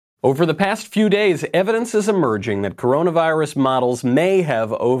Over the past few days, evidence is emerging that coronavirus models may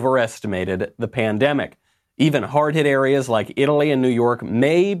have overestimated the pandemic. Even hard-hit areas like Italy and New York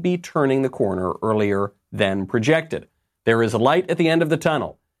may be turning the corner earlier than projected. There is light at the end of the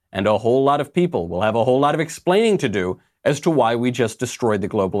tunnel, and a whole lot of people will have a whole lot of explaining to do as to why we just destroyed the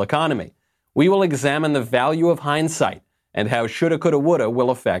global economy. We will examine the value of hindsight and how shoulda, coulda, woulda will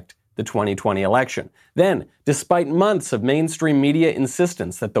affect the 2020 election. Then, despite months of mainstream media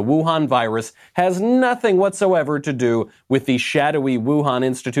insistence that the Wuhan virus has nothing whatsoever to do with the shadowy Wuhan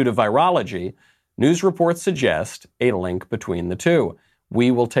Institute of Virology, news reports suggest a link between the two.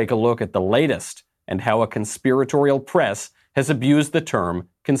 We will take a look at the latest and how a conspiratorial press has abused the term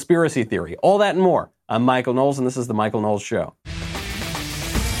conspiracy theory. All that and more. I'm Michael Knowles, and this is The Michael Knowles Show.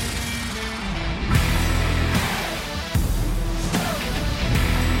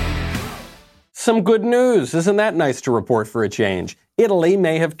 Some good news. Isn't that nice to report for a change? Italy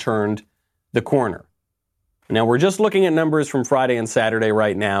may have turned the corner. Now, we're just looking at numbers from Friday and Saturday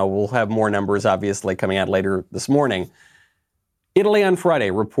right now. We'll have more numbers, obviously, coming out later this morning. Italy on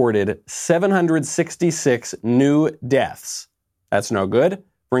Friday reported 766 new deaths. That's no good.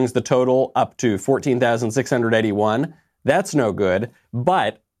 Brings the total up to 14,681. That's no good.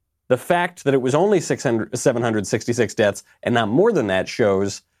 But the fact that it was only 766 deaths and not more than that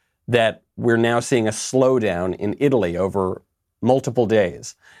shows that we're now seeing a slowdown in Italy over multiple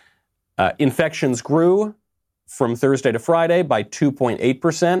days. Infections grew from Thursday to Friday by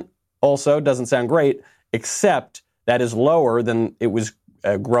 2.8%. Also, doesn't sound great, except that is lower than it was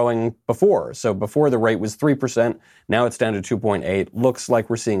growing before. So before the rate was 3%, now it's down to 2.8. Looks like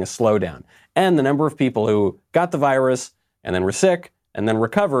we're seeing a slowdown. And the number of people who got the virus and then were sick and then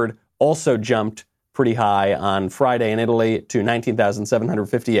recovered also jumped pretty high on Friday in Italy to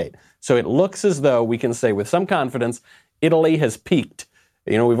 19,758. So it looks as though we can say with some confidence, Italy has peaked.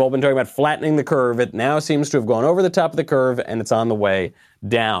 You know, we've all been talking about flattening the curve. It now seems to have gone over the top of the curve and it's on the way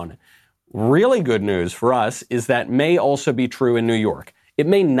down. Really good news for us is that may also be true in New York. It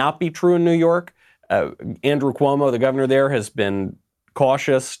may not be true in New York. Andrew Cuomo, the governor there, has been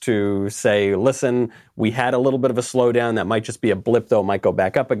cautious to say, listen, we had a little bit of a slowdown. That might just be a blip, though. It might go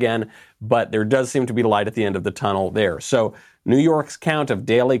back up again. But there does seem to be light at the end of the tunnel there. So New York's count of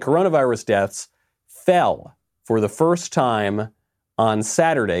daily coronavirus deaths fell for the first time on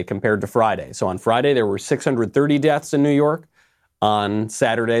Saturday compared to Friday. So on Friday, there were 630 deaths in New York. On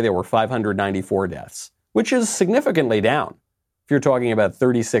Saturday, there were 594 deaths, which is significantly down. If you're talking about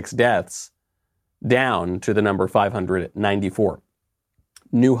 36 deaths, down to the number 594.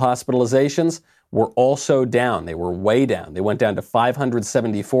 New hospitalizations were also down. They were way down. They went down to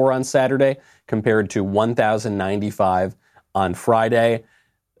 574 on Saturday compared to 1,095 on Friday.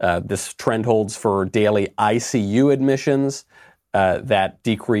 This trend holds for daily ICU admissions that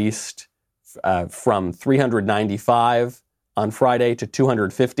decreased from 395 on Friday to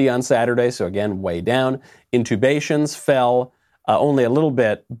 250 on Saturday. So again, way down. Intubations fell only a little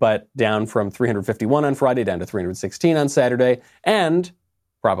bit, but down from 351 on Friday down to 316 on Saturday. And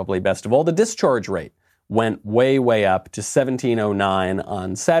probably best of all, the discharge rate went way, way up to 1,709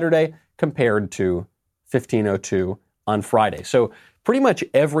 on Saturday compared to 1,502 on Friday. So pretty much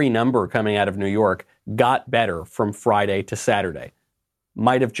every number coming out of New York got better from Friday to Saturday.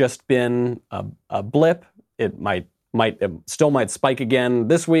 Might have just been a blip. It still might spike again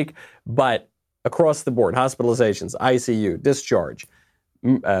this week, but across the board, hospitalizations, ICU, discharge,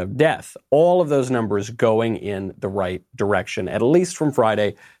 death, all of those numbers going in the right direction, at least from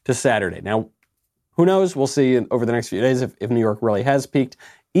Friday to Saturday. Now, who knows? We'll see over the next few days if New York really has peaked.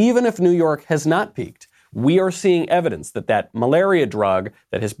 Even if New York has not peaked, we are seeing evidence that that malaria drug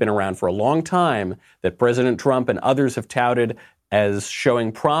that has been around for a long time, that President Trump and others have touted as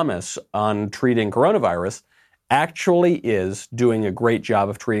showing promise on treating coronavirus, actually is doing a great job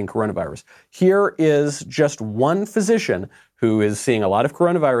of treating coronavirus. Here is just one physician who is seeing a lot of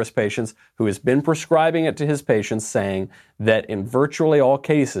coronavirus patients, who has been prescribing it to his patients, saying that in virtually all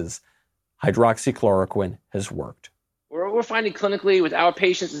cases, hydroxychloroquine has worked. What we're finding clinically with our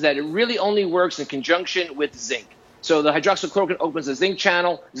patients is that it really only works in conjunction with zinc. So the hydroxychloroquine opens the zinc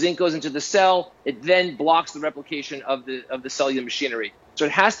channel, zinc goes into the cell, it then blocks the replication of the cellular machinery. So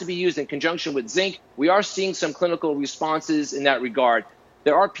it has to be used in conjunction with zinc. We are seeing some clinical responses in that regard.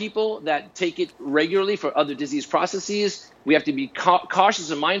 There are people that take it regularly for other disease processes. We have to be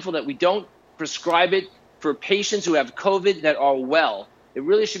cautious and mindful that we don't prescribe it for patients who have COVID that are well. It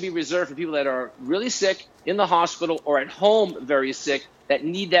really should be reserved for people that are really sick in the hospital or at home very sick that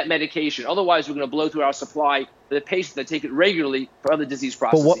need that medication. Otherwise, we're going to blow through our supply for the patients that take it regularly for other disease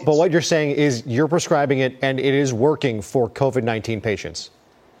processes. But what you're saying is you're prescribing it and it is working for COVID-19 patients.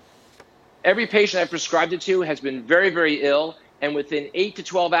 Every patient I prescribed it to has been very, very ill, and within 8 to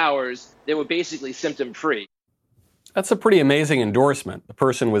 12 hours, they were basically symptom-free. That's a pretty amazing endorsement. The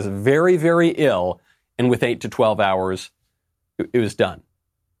person was very, very ill, and with 8 to 12 hours, it was done.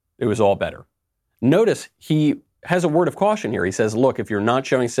 It was all better. Notice he has a word of caution here. He says, look, if you're not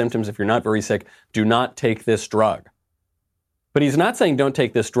showing symptoms, if you're not very sick, do not take this drug. But he's not saying don't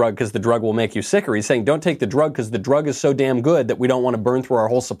take this drug because the drug will make you sicker. He's saying don't take the drug because the drug is so damn good that we don't want to burn through our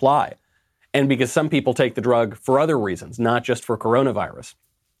whole supply. And because some people take the drug for other reasons, not just for coronavirus.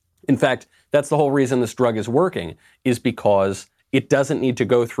 In fact, that's the whole reason this drug is working, is because it doesn't need to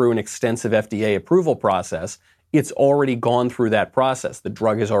go through an extensive FDA approval process. It's already gone through that process. The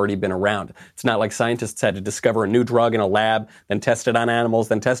drug has already been around. It's not like scientists had to discover a new drug in a lab, then test it on animals,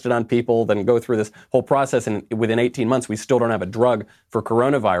 then test it on people, then go through this whole process. And within 18 months, we still don't have a drug for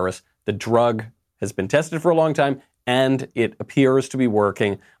coronavirus. The drug has been tested for a long time, and it appears to be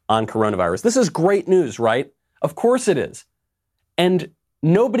working on coronavirus. This is great news, right? Of course it is. And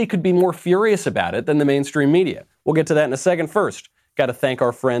nobody could be more furious about it than the mainstream media. We'll get to that in a second. First, got to thank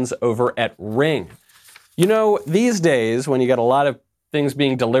our friends over at Ring. You know, these days, when you got a lot of things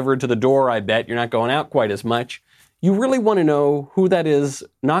being delivered to the door, I bet you're not going out quite as much. You really want to know who that is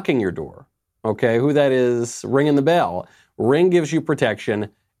knocking your door, okay? Who that is ringing the bell. Ring gives you protection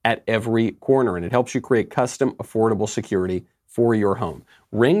at every corner, and it helps you create custom, affordable security for your home.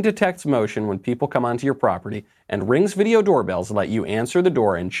 Ring detects motion when people come onto your property, and Ring's video doorbells let you answer the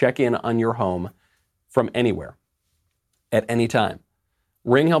door and check in on your home from anywhere, at any time.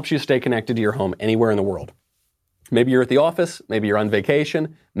 Ring helps you stay connected to your home anywhere in the world. Maybe you're at the office, maybe you're on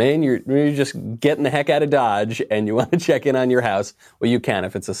vacation, maybe you're just getting the heck out of Dodge and you want to check in on your house. Well, you can.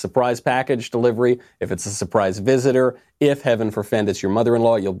 If it's a surprise package delivery, if it's a surprise visitor, if, heaven forfend, it's your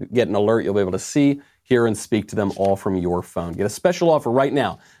mother-in-law, you'll get an alert. You'll be able to see, hear, and speak to them all from your phone. Get a special offer right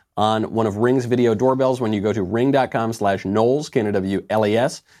now on one of Ring's video doorbells when you go to ring.com/Knowles,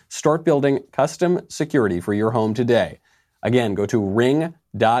 Knowles. Start building custom security for your home today. Again, go to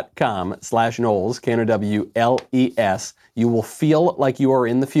ring.com/Knowles, Knowles. You will feel like you are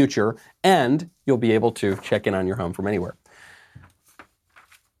in the future, and you'll be able to check in on your home from anywhere.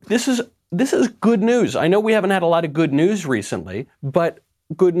 This is good news. I know we haven't had a lot of good news recently, but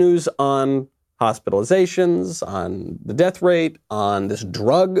good news on hospitalizations, on the death rate, on this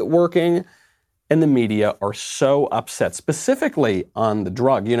drug working, and the media are so upset, specifically on the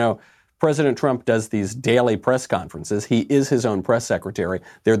drug. You know, President Trump does these daily press conferences. He is his own press secretary.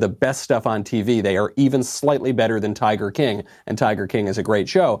 They're the best stuff on TV. They are even slightly better than Tiger King, and Tiger King is a great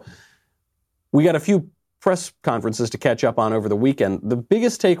show. We got a few press conferences to catch up on over the weekend. The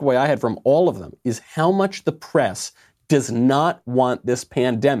biggest takeaway I had from all of them is how much the press does not want this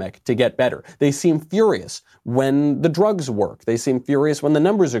pandemic to get better. They seem furious when the drugs work. They seem furious when the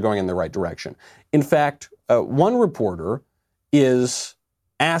numbers are going in the right direction. In fact, one reporter is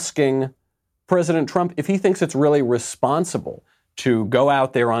asking President Trump if he thinks it's really responsible to go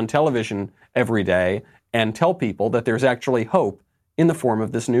out there on television every day and tell people that there's actually hope in the form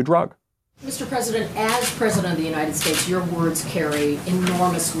of this new drug. Mr. President, as President of the United States, your words carry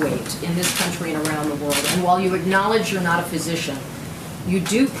enormous weight in this country and around the world. And while you acknowledge you're not a physician, you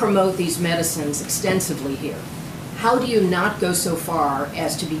do promote these medicines extensively here. How do you not go so far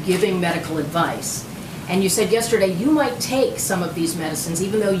as to be giving medical advice? And you said yesterday you might take some of these medicines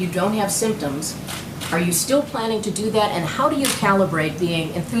even though you don't have symptoms. Are you still planning to do that? And how do you calibrate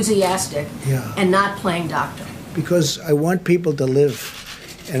being enthusiastic and not playing doctor? Because I want people to live,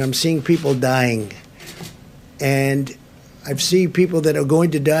 and I'm seeing people dying. And I've seen people that are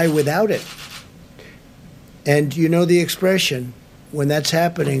going to die without it. And you know the expression, when that's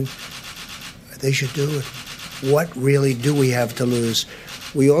happening, they should do it. What really do we have to lose?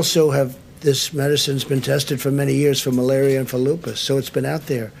 We also have, this medicine's been tested for many years for malaria and for lupus, so it's been out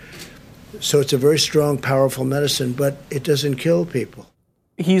there. So it's a very strong, powerful medicine, but it doesn't kill people.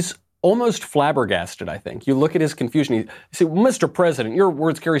 He's almost flabbergasted, I think. You look at his confusion. You say, Mr. President, your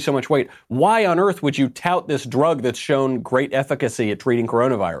words carry so much weight. Why on earth would you tout this drug that's shown great efficacy at treating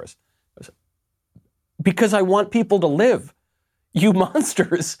coronavirus? Because I want people to live. You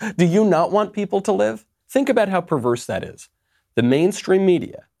monsters, do you not want people to live? Think about how perverse that is. The mainstream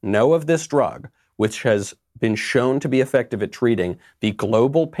media know of this drug, which has been shown to be effective at treating the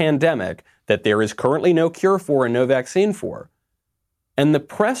global pandemic that there is currently no cure for and no vaccine for. And the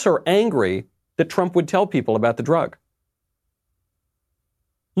press are angry that Trump would tell people about the drug.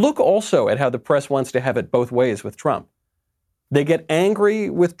 Look also at how the press wants to have it both ways with Trump. They get angry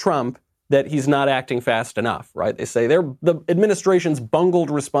with Trump that he's not acting fast enough, right? They say the administration's bungled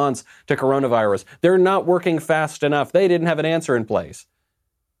response to coronavirus. They're not working fast enough. They didn't have an answer in place.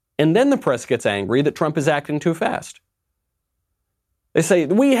 And then the press gets angry that Trump is acting too fast. They say,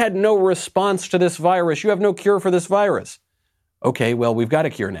 we had no response to this virus. You have no cure for this virus. Okay, well, we've got a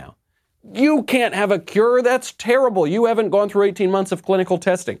cure now. You can't have a cure. That's terrible. You haven't gone through 18 months of clinical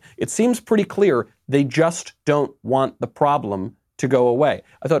testing. It seems pretty clear they just don't want the problem to go away.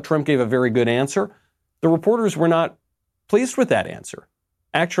 I thought Trump gave a very good answer. The reporters were not pleased with that answer.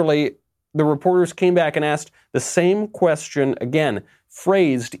 Actually, the reporters came back and asked the same question again,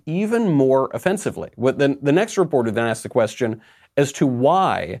 phrased even more offensively. The next reporter then asked the question as to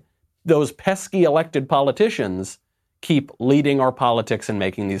why those pesky elected politicians keep leading our politics and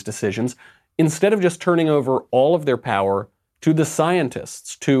making these decisions instead of just turning over all of their power to the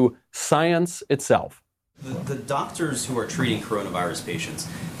scientists, to science itself. The doctors who are treating coronavirus patients,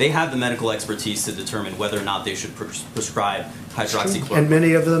 they have the medical expertise to determine whether or not they should prescribe hydroxychloroquine. And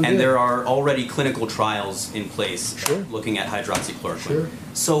many of them And do. there are already clinical trials in place Sure. looking at hydroxychloroquine. Sure.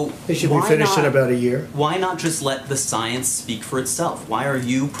 So They should be finished in about a year. Why not just let the science speak for itself? Why are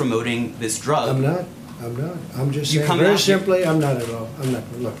you promoting this drug? I'm not. I'm just You saying come very out here- simply, I'm not at all. I'm not.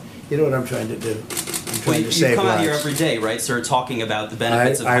 Look, you know what I'm trying to do? I'm Well, trying you to save come out lives. here every day, right, sir, talking about the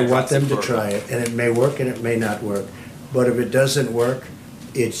benefits of I hydroxychloroquine. want them to try it, and it may work and it may not work. But if it doesn't work,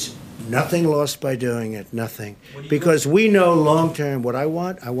 it's nothing lost by doing it, nothing. Because we know long term what I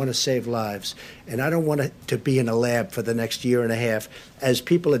want to save lives. And I don't want it to be in a lab for the next year and a half as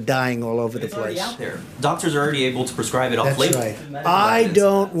people are dying all over the It's already place. out there. Doctors are already able to prescribe it That's off-label. right. Medical I evidence.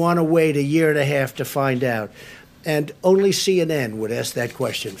 don't want to wait a year and a half to find out. And only CNN would ask that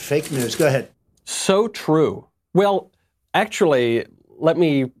question. Fake news. Go ahead. So true. Well, actually, let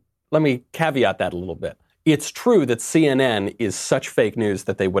me caveat that a little bit. It's true that CNN is such fake news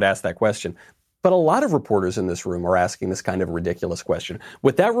that they would ask that question. But a lot of reporters in this room are asking this kind of ridiculous question.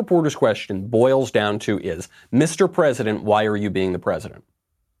 What that reporter's question boils down to is, Mr. President, why are you being the president?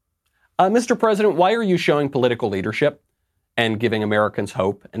 Mr. President, why are you showing political leadership and giving Americans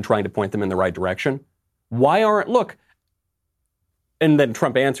hope and trying to point them in the right direction? Look, and then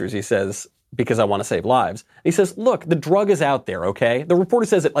Trump answers, he says, because I want to save lives. He says, look, the drug is out there, okay? The reporter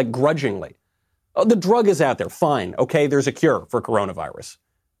says it like grudgingly. Oh, the drug is out there, fine, okay, there's a cure for coronavirus.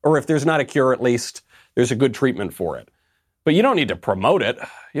 Or if there's not a cure, at least there's a good treatment for it. But you don't need to promote it.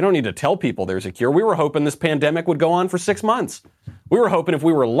 You don't need to tell people there's a cure. We were hoping this pandemic would go on for 6 months. We were hoping if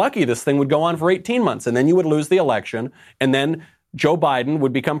we were lucky, this thing would go on for 18 months, and then you would lose the election, and then Joe Biden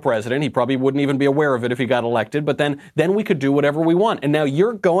would become president. He probably wouldn't even be aware of it if he got elected, but then we could do whatever we want. And now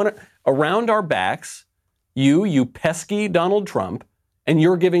you're going around our backs, you pesky Donald Trump, and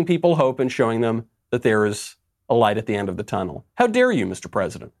you're giving people hope and showing them that there is a light at the end of the tunnel. How dare you, Mr.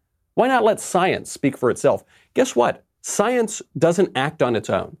 President? Why not let science speak for itself? Guess what? Science doesn't act on its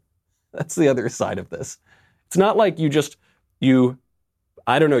own. That's the other side of this. It's not like you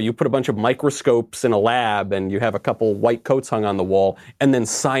put a bunch of microscopes in a lab and you have a couple white coats hung on the wall and then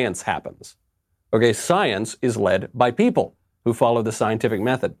science happens. Okay, science is led by people who follow the scientific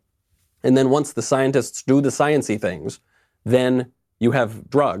method. And then once the scientists do the sciencey things, then you have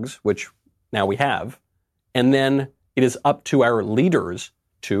drugs, which now we have, and then it is up to our leaders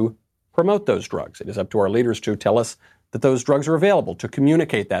to promote those drugs. It is up to our leaders to tell us that those drugs are available, to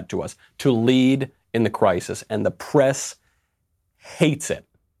communicate that to us, to lead in the crisis. And the press hates it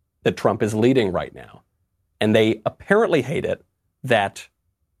that Trump is leading right now. And they apparently hate it that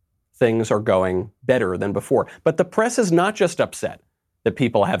things are going better than before. But the press is not just upset that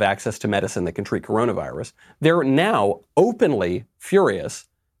people have access to medicine that can treat coronavirus. They're now openly furious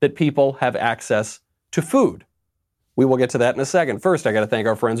that people have access to food. We will get to that in a second. First, I got to thank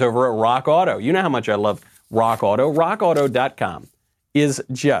our friends over at Rock Auto. You know how much I love Rock Auto. RockAuto.com is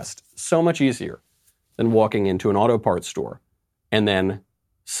just so much easier than walking into an auto parts store and then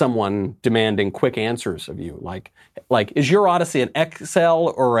someone demanding quick answers of you. Like, is your Odyssey an XL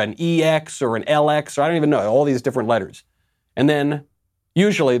or an EX or an LX? Or I don't even know, all these different letters. And then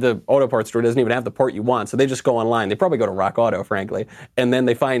usually the auto parts store doesn't even have the part you want, so they just go online. They probably go to Rock Auto, frankly, and then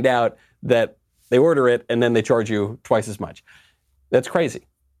they find out that they order it and then they charge you twice as much. That's crazy.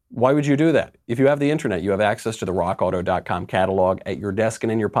 Why would you do that? If you have the internet, you have access to the RockAuto.com catalog at your desk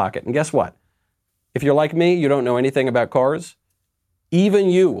and in your pocket. And guess what? If you're like me, you don't know anything about cars, even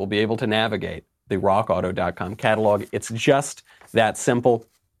you will be able to navigate the RockAuto.com catalog. It's just that simple.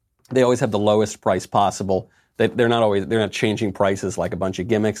 They always have the lowest price possible. They're not changing prices like a bunch of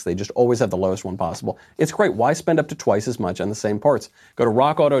gimmicks. They just always have the lowest one possible. It's great. Why spend up to twice as much on the same parts? Go to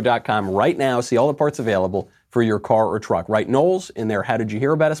rockauto.com right now, see all the parts available for your car or truck. Write Knowles in their How Did You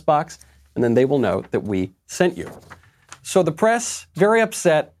Hear About Us box, and then they will know that we sent you. So the press, very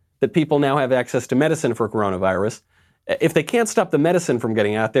upset that people now have access to medicine for coronavirus, If they can't stop the medicine from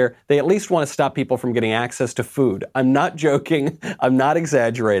getting out there, they at least want to stop people from getting access to food. I'm not joking. I'm not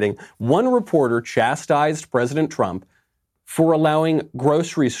exaggerating. One reporter chastised President Trump for allowing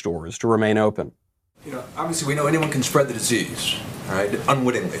grocery stores to remain open. Obviously we know anyone can spread the disease, right,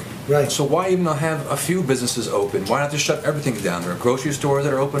 unwittingly. Right. So why even not have a few businesses open? Why not just shut everything down? There are grocery stores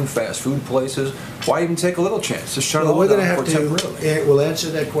that are open, fast food places. Why even take a little chance to shut it all down temporarily? We'll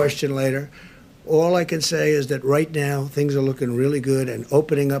answer that question later. All I can say is that right now things are looking really good, and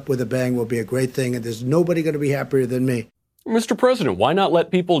opening up with a bang will be a great thing, and there's nobody going to be happier than me. Mr. President, why not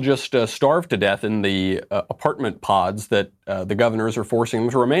let people just starve to death in the apartment pods that the governors are forcing them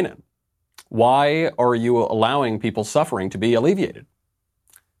to remain in? Why are you allowing people's suffering to be alleviated?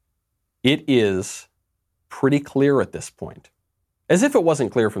 It is pretty clear at this point, as if it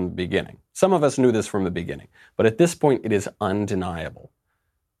wasn't clear from the beginning. Some of us knew this from the beginning, but at this point it is undeniable.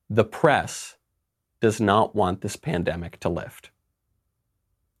 The press does not want this pandemic to lift.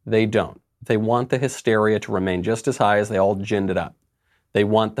 They don't. They want the hysteria to remain just as high as they all ginned it up. They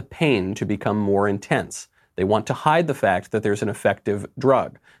want the pain to become more intense. They want to hide the fact that there's an effective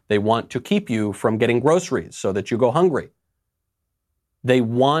drug. They want to keep you from getting groceries so that you go hungry. They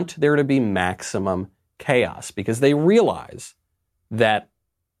want there to be maximum chaos because they realize that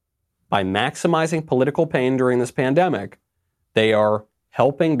by maximizing political pain during this pandemic, they are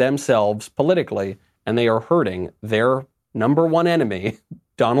helping themselves politically and they are hurting their number one enemy,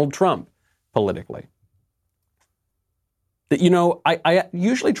 Donald Trump, politically. I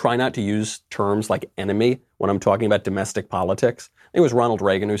usually try not to use terms like enemy when I'm talking about domestic politics. I think it was Ronald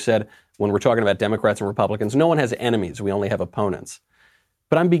Reagan who said, when we're talking about Democrats and Republicans, no one has enemies, we only have opponents.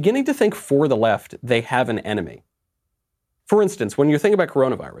 But I'm beginning to think for the left, they have an enemy. For instance, when you think about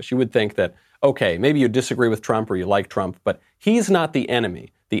coronavirus, you would think that, okay, maybe you disagree with Trump or you like Trump, but he's not the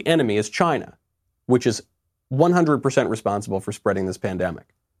enemy. The enemy is China, which is 100% responsible for spreading this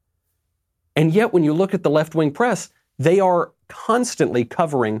pandemic. And yet, when you look at the left-wing press, they are constantly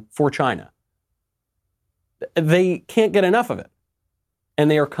covering for China. They can't get enough of it.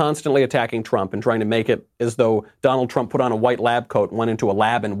 And they are constantly attacking Trump and trying to make it as though Donald Trump put on a white lab coat and went into a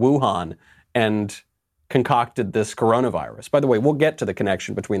lab in Wuhan and concocted this coronavirus. By the way, we'll get to the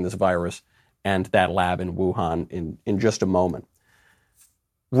connection between this virus and that lab in Wuhan in just a moment.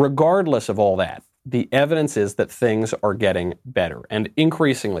 Regardless of all that, the evidence is that things are getting better. And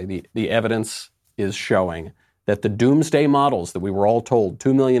increasingly, the evidence is showing that the doomsday models that we were all told,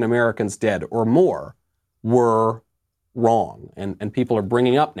 2 million Americans dead or more, were wrong. And people are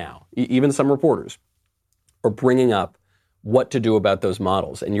bringing up now, even some reporters are bringing up what to do about those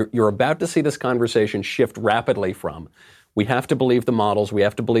models. And you're about to see this conversation shift rapidly from, we have to believe the models, we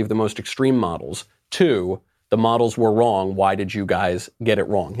have to believe the most extreme models, to, the models were wrong, why did you guys get it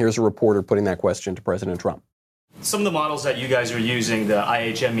wrong? Here's a reporter putting that question to President Trump. Some of the models that you guys are using, the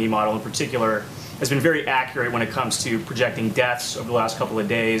IHME model in particular, has been very accurate when it comes to projecting deaths over the last couple of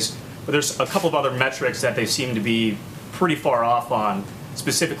days. But there's a couple of other metrics that they seem to be pretty far off on,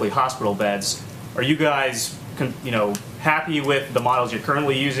 specifically hospital beds. Are you guys, happy with the models you're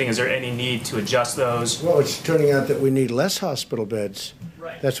currently using? Is there any need to adjust those? Well, it's turning out that we need less hospital beds.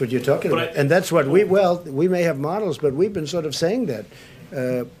 Right. That's what you're talking about. And that's what we may have models, but we've been sort of saying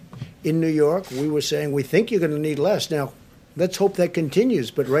that. In New York, we were saying we think you're going to need less. Now, let's hope that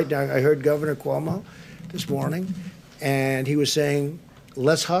continues. But right now, I heard Governor Cuomo this morning, and he was saying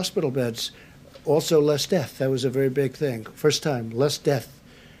less hospital beds, also less death. That was a very big thing. First time, less death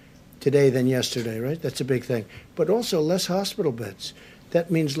today than yesterday, right? That's a big thing. But also less hospital beds. That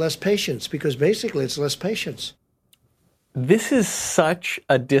means less patients, because basically it's less patients. This is such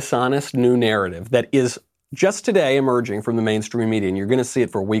a dishonest new narrative that is just today emerging from the mainstream media, and you're going to see it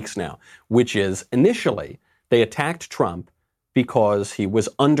for weeks now, which is initially they attacked Trump because he was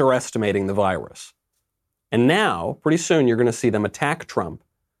underestimating the virus. And now, pretty soon, you're going to see them attack Trump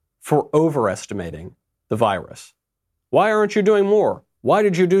for overestimating the virus. Why aren't you doing more? Why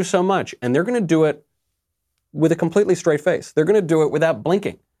did you do so much? And they're going to do it with a completely straight face. They're going to do it without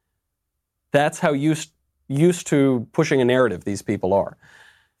blinking. That's how used to pushing a narrative these people are.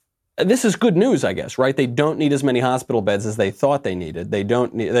 This is good news, I guess, right? They don't need as many hospital beds as they thought they needed.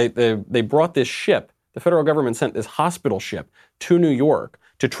 They brought this ship. The federal government sent this hospital ship to New York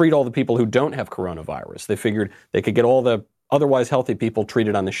to treat all the people who don't have coronavirus. They figured they could get all the otherwise healthy people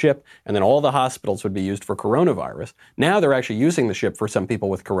treated on the ship, and then all the hospitals would be used for coronavirus. Now they're actually using the ship for some people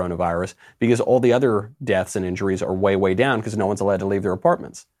with coronavirus because all the other deaths and injuries are way, way down because no one's allowed to leave their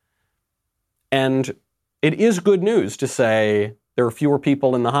apartments. And it is good news to say there are fewer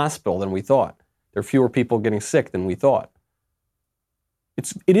people in the hospital than we thought. There are fewer people getting sick than we thought.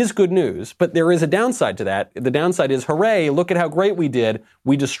 it is good news, but there is a downside to that. The downside is, hooray, look at how great we did.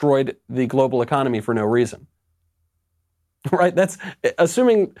 We destroyed the global economy for no reason. Right? That's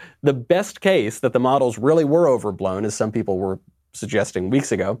assuming the best case that the models really were overblown, as some people were suggesting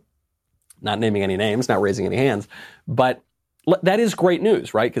weeks ago, not naming any names, not raising any hands. But that is great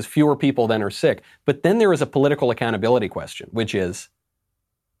news, right? Because fewer people then are sick. But then there is a political accountability question, which is,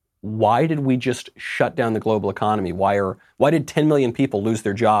 why did we just shut down the global economy? Why did 10 million people lose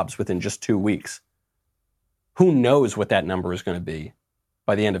their jobs within just 2 weeks? Who knows what that number is going to be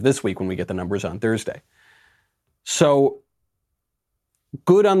by the end of this week when we get the numbers on Thursday. So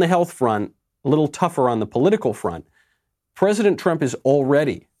good on the health front, a little tougher on the political front. President Trump is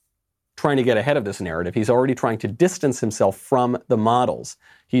already trying to get ahead of this narrative. He's already trying to distance himself from the models.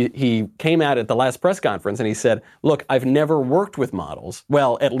 He came out at the last press conference and he said, look, I've never worked with models.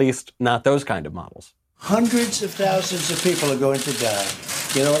 Well, at least not those kind of models. Hundreds of thousands of people are going to die.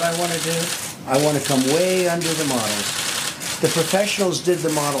 You know what I want to do? I want to come way under the models. The professionals did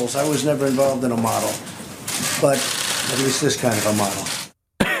the models. I was never involved in a model, but at least this kind of a model.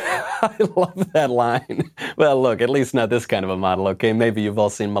 I love that line. Well, look, at least not this kind of a model, okay? Maybe you've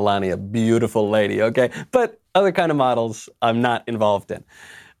all seen Melania, beautiful lady, okay? But other kind of models I'm not involved in.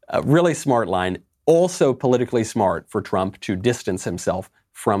 A really smart line. Also politically smart for Trump to distance himself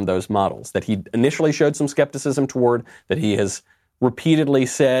from those models that he initially showed some skepticism toward, that he has repeatedly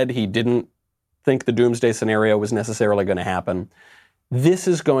said he didn't think the doomsday scenario was necessarily going to happen. This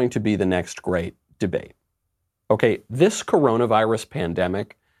is going to be the next great debate. Okay, this coronavirus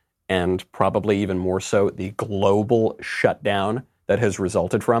pandemic, and probably even more so the global shutdown that has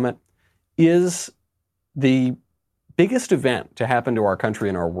resulted from it, is the biggest event to happen to our country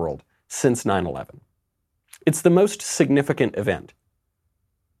and our world since 9/11. It's the most significant event.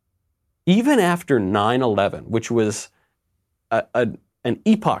 Even after 9/11, which was an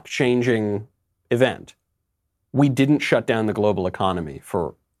epoch-changing event, we didn't shut down the global economy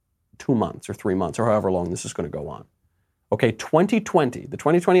for 2 months or 3 months or however long this is going to go on. Okay, 2020, the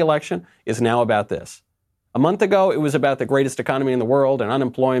 2020 election is now about this. A month ago, it was about the greatest economy in the world and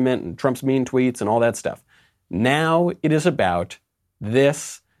unemployment and Trump's mean tweets and all that stuff. Now it is about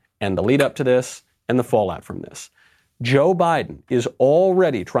this and the lead up to this and the fallout from this. Joe Biden is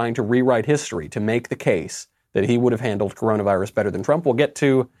already trying to rewrite history to make the case that he would have handled coronavirus better than Trump. We'll get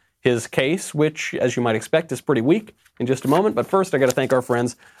to his case, which, as you might expect, is pretty weak in just a moment. But first, I got to thank our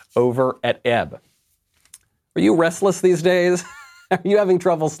friends over at Ebb. Are you restless these days? Are you having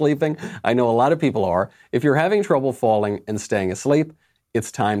trouble sleeping? I know a lot of people are. If you're having trouble falling and staying asleep, it's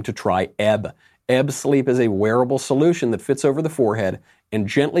time to try Ebb. Ebb Sleep is a wearable solution that fits over the forehead and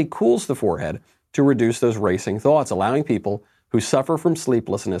gently cools the forehead to reduce those racing thoughts, allowing people who suffer from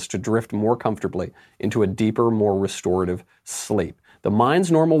sleeplessness to drift more comfortably into a deeper, more restorative sleep. The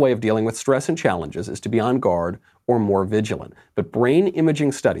mind's normal way of dealing with stress and challenges is to be on guard or more vigilant. But brain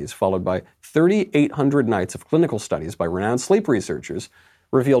imaging studies, followed by 3,800 nights of clinical studies by renowned sleep researchers,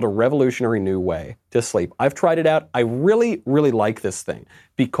 revealed a revolutionary new way to sleep. I've tried it out. I really, really like this thing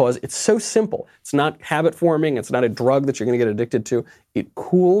because it's so simple. It's not habit forming. It's not a drug that you're going to get addicted to. It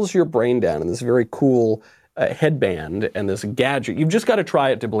cools your brain down in this very cool headband and this gadget. You've just got to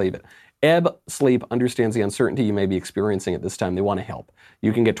try it to believe it. Ebb Sleep understands the uncertainty you may be experiencing at this time. They want to help.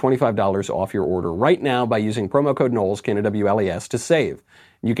 You can get $25 off your order right now by using promo code Knowles, K-N-O-W-L-E-S, to save.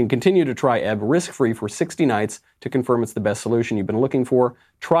 You can continue to try Ebb risk-free for 60 nights to confirm it's the best solution you've been looking for.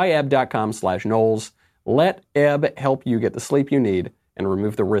 Try ebb.com/Knowles. Let Ebb help you get the sleep you need and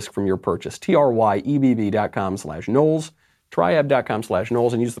remove the risk from your purchase. TRYEBB.com/Knowles. Try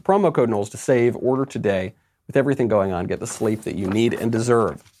ebb.com/Knowles and use the promo code Knowles to save. Order today. With everything going on, get the sleep that you need and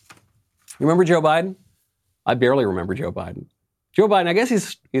deserve. You remember Joe Biden? I barely remember Joe Biden. Joe Biden, I guess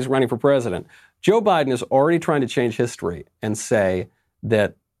he's running for president. Joe Biden is already trying to change history and say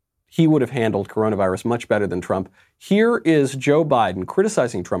that he would have handled coronavirus much better than Trump. Here is Joe Biden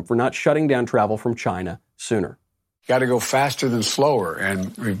criticizing Trump for not shutting down travel from China sooner. Got to go faster than slower,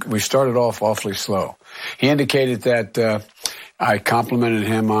 and we started off awfully slow. He indicated that I complimented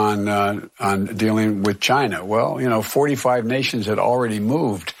him on dealing with China. Well, 45 nations had already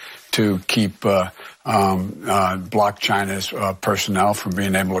moved to keep block China's personnel from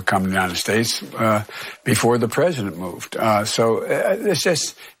being able to come to the United States before the president moved. So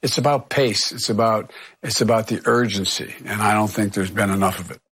it's about pace. It's about the urgency, and I don't think there's been enough of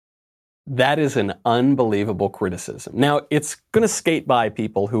it. That is an unbelievable criticism. Now, it's going to skate by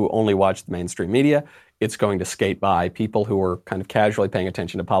people who only watch the mainstream media. It's going to skate by people who are kind of casually paying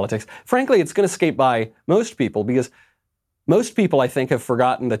attention to politics. Frankly, it's going to skate by most people because most people, I think, have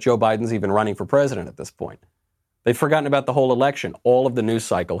forgotten that Joe Biden's even running for president at this point. They've forgotten about the whole election. All of the news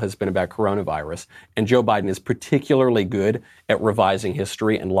cycle has been about coronavirus, and Joe Biden is particularly good at revising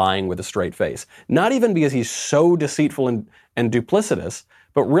history and lying with a straight face. Not even because he's so deceitful and duplicitous,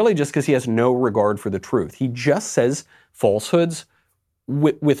 but really just because he has no regard for the truth. He just says falsehoods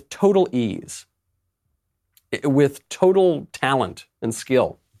with total ease, with total talent and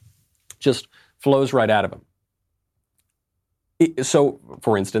skill. Just flows right out of him. So,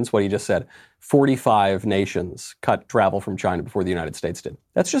 for instance, what he just said, 45 nations cut travel from China before the United States did.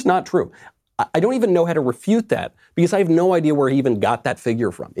 That's just not true. I don't even know how to refute that because I have no idea where he even got that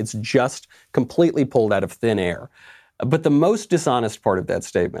figure from. It's just completely pulled out of thin air. But the most dishonest part of that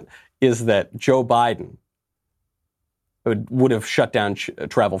statement is that Joe Biden would have shut down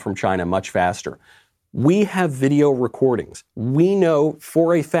travel from China much faster. We have video recordings. We know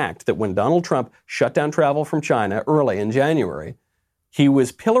for a fact that when Donald Trump shut down travel from China early in January, he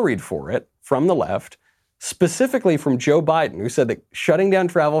was pilloried for it from the left, specifically from Joe Biden, who said that shutting down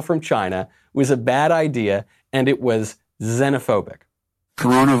travel from China was a bad idea and it was xenophobic.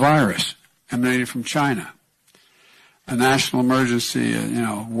 Coronavirus emanated from China. A national emergency,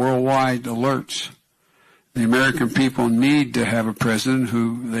 worldwide alerts. The American people need to have a president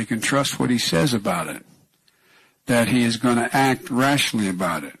who they can trust what he says about it, that he is going to act rationally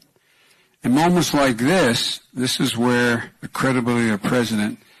about it. In moments like this is where the credibility of a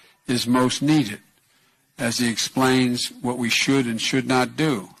president is most needed, as he explains what we should and should not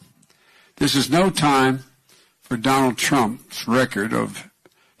do. This is no time for Donald Trump's record of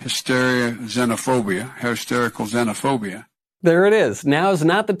hysterical xenophobia. There it is. Now's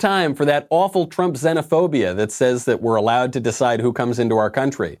not the time for that awful Trump xenophobia that says that we're allowed to decide who comes into our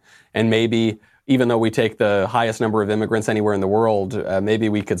country. And maybe, even though we take the highest number of immigrants anywhere in the world, maybe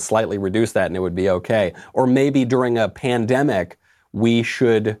we could slightly reduce that and it would be okay. Or maybe during a pandemic, we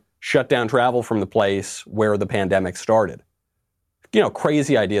should shut down travel from the place where the pandemic started.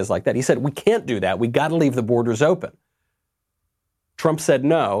 Crazy ideas like that. He said, we can't do that. We got to leave the borders open. Trump said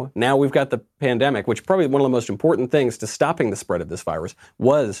no. Now we've got the pandemic, which probably one of the most important things to stopping the spread of this virus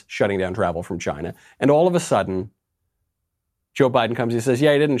was shutting down travel from China. And all of a sudden, Joe Biden comes, he says,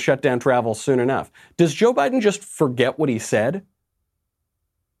 yeah, he didn't shut down travel soon enough. Does Joe Biden just forget what he said?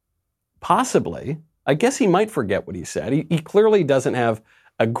 Possibly. I guess he might forget what he said. He clearly doesn't have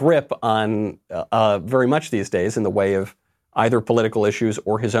a grip on very much these days in the way of either political issues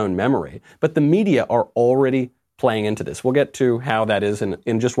or his own memory. But the media are already playing into this. We'll get to how that is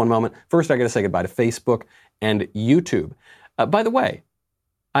in just one moment. First, I got to say goodbye to Facebook and YouTube. By the way,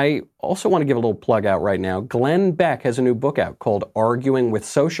 I also want to give a little plug out right now. Glenn Beck has a new book out called Arguing with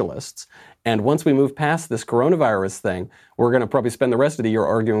Socialists. And once we move past this coronavirus thing, we're going to probably spend the rest of the year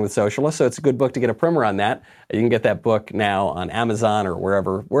arguing with socialists. So it's a good book to get a primer on that. You can get that book now on Amazon or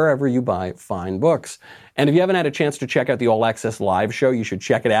wherever you buy fine books. And if you haven't had a chance to check out the All Access Live show, you should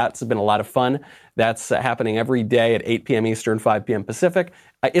check it out. It's been a lot of fun. That's happening every day at 8 p.m. Eastern, 5 p.m. Pacific.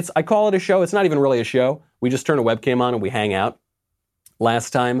 I call it a show. It's not even really a show. We just turn a webcam on and we hang out.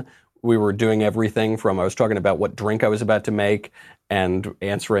 Last time, we were doing everything from I was talking about what drink I was about to make and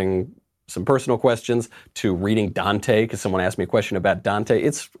answering some personal questions to reading Dante because someone asked me a question about Dante.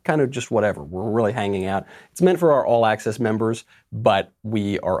 It's kind of just whatever. We're really hanging out. It's meant for our All Access members, but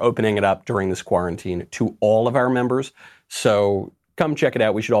we are opening it up during this quarantine to all of our members. So come check it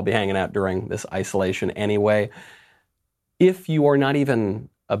out. We should all be hanging out during this isolation anyway. If you are not even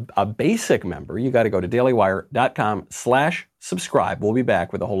a basic member, you got to go to dailywire.com/subscribe. We'll be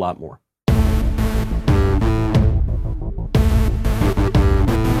back with a whole lot more.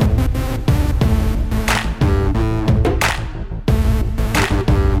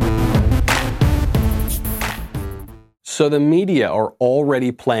 So the media are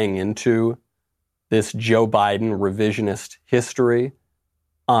already playing into this Joe Biden revisionist history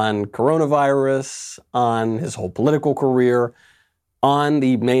on coronavirus, on his whole political career, on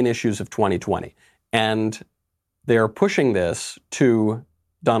the main issues of 2020. And they're pushing this to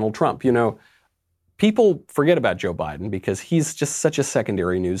Donald Trump. People forget about Joe Biden because he's just such a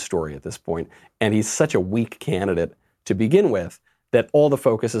secondary news story at this point, and he's such a weak candidate to begin with that all the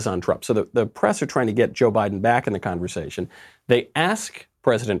focus is on Trump. So the press are trying to get Joe Biden back in the conversation. They ask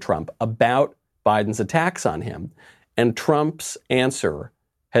President Trump about Biden's attacks on him, and Trump's answer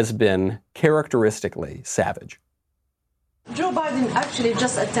has been characteristically savage. Joe Biden actually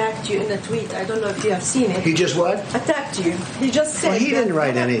just attacked you in a tweet. I don't know if you have seen it. He just what? Attacked you. He just said... Well, he didn't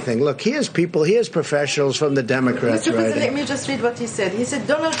write anything. Look, he has professionals from the Democrats Mr. President, writing. let me just read what he said. He said,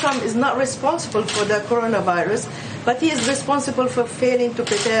 Donald Trump is not responsible for the coronavirus, but he is responsible for failing to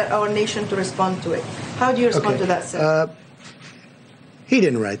prepare our nation to respond to it. How do you respond to that, sir? He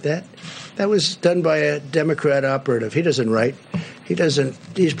didn't write that. That was done by a Democrat operative. He doesn't write.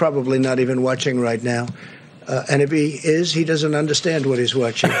 He's probably not even watching right now. And if he is, he doesn't understand what he's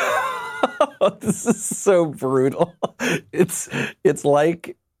watching. This is so brutal. It's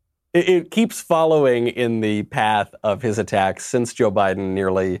like it keeps following in the path of his attacks since Joe Biden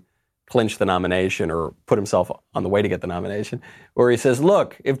nearly clinched the nomination or put himself on the way to get the nomination, where he says,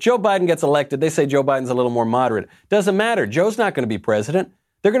 look, if Joe Biden gets elected, they say Joe Biden's a little more moderate. Doesn't matter. Joe's not going to be president.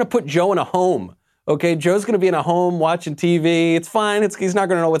 They're going to put Joe in a home. Okay, Joe's going to be in a home watching TV. It's fine. He's not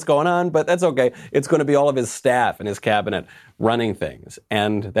going to know what's going on, but that's okay. It's going to be all of his staff and his cabinet running things.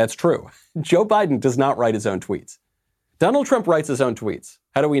 And that's true. Joe Biden does not write his own tweets. Donald Trump writes his own tweets.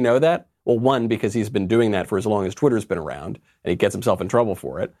 How do we know that? Well, one, because he's been doing that for as long as Twitter's been around, and he gets himself in trouble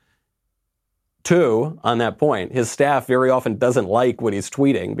for it. Two, on that point, his staff very often doesn't like what he's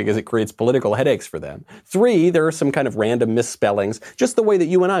tweeting because it creates political headaches for them. Three, there are some kind of random misspellings, just the way that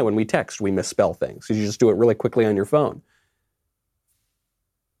you and I, when we text, we misspell things because you just do it really quickly on your phone.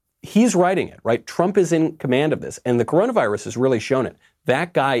 He's writing it, right? Trump is in command of this, and the coronavirus has really shown it.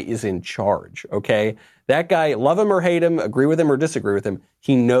 That guy is in charge, okay? That guy, love him or hate him, agree with him or disagree with him,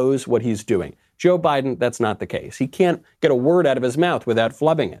 he knows what he's doing. Joe Biden, that's not the case. He can't get a word out of his mouth without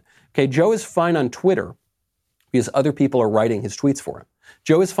flubbing it. Okay, Joe is fine on Twitter because other people are writing his tweets for him.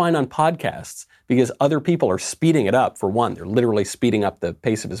 Joe is fine on podcasts because other people are speeding it up, for one. They're literally speeding up the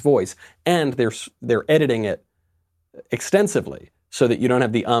pace of his voice, and they're editing it extensively so that you don't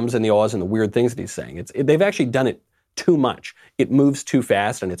have the ums and the ahs and the weird things that he's saying. They've actually done it too much. It moves too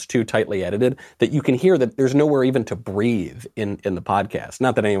fast and it's too tightly edited that you can hear that there's nowhere even to breathe in the podcast.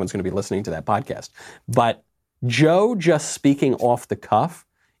 Not that anyone's going to be listening to that podcast. But Joe just speaking off the cuff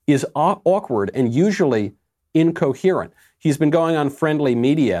is awkward and usually incoherent. He's been going on friendly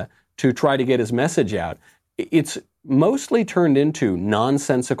media to try to get his message out. It's mostly turned into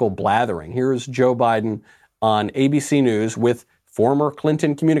nonsensical blathering. Here's Joe Biden on ABC News with former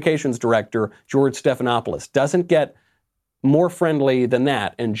Clinton communications director George Stephanopoulos. Doesn't get more friendly than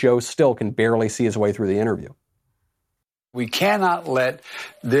that, and Joe still can barely see his way through the interview. We cannot let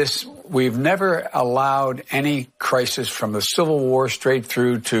this, we've never allowed any crisis from the Civil War straight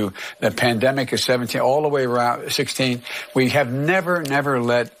through to the pandemic of 17, all the way around 16. We have never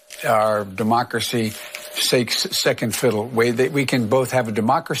let our democracy take second fiddle. We can both have a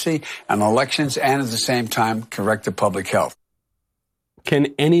democracy and elections and at the same time correct the public health.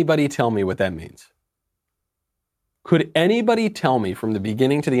 Can anybody tell me what that means? Could anybody tell me from the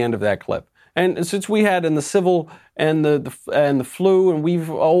beginning to the end of that clip? And since we had in the civil and the flu, and we've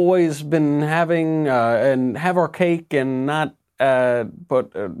always been having and have our cake and not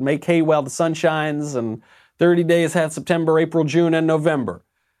make hay while the sun shines, and 30 days had September, April, June, and November.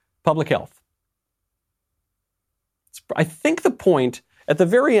 Public health. I think the point, at the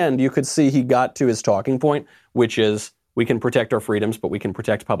very end, you could see he got to his talking point, which is we can protect our freedoms, but we can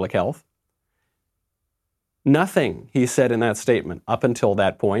protect public health. Nothing he said in that statement up until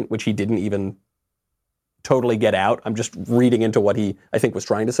that point, which he didn't even totally get out. I'm just reading into what he, I think, was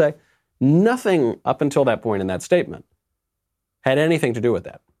trying to say. Nothing up until that point in that statement had anything to do with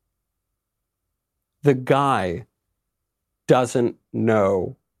that. The guy doesn't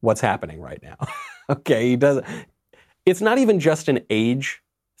know what's happening right now. Okay, he doesn't. It's not even just an age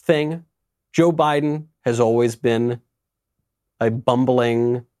thing. Joe Biden has always been a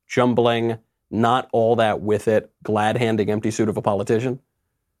bumbling, jumbling, not all that with it, glad-handing empty suit of a politician.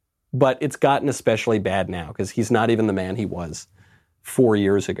 But it's gotten especially bad now because he's not even the man he was 4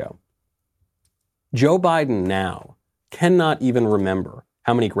 years ago. Joe Biden now cannot even remember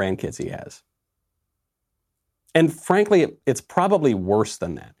how many grandkids he has. And frankly, it's probably worse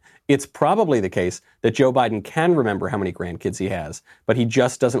than that. It's probably the case that Joe Biden can remember how many grandkids he has, but he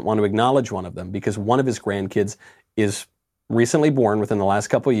just doesn't want to acknowledge one of them because one of his grandkids is recently born within the last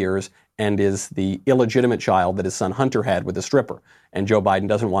couple of years and is the illegitimate child that his son Hunter had with a stripper. And Joe Biden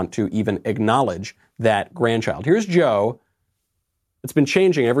doesn't want to even acknowledge that grandchild. Here's Joe. It's been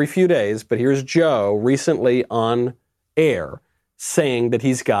changing every few days, but here's Joe recently on air saying that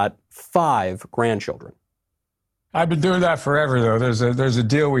he's got 5 grandchildren. I've been doing that forever, though. There's a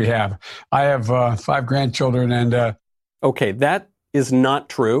deal we have. I have 5 grandchildren, and okay, that is not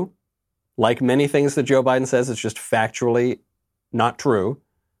true. Like many things that Joe Biden says, it's just factually not true.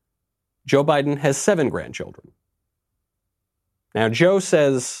 Joe Biden has 7 grandchildren. Now, Joe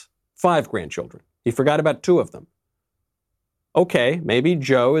says 5 grandchildren. He forgot about 2 of them. Okay, maybe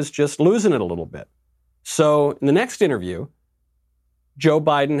Joe is just losing it a little bit. So in the next interview, Joe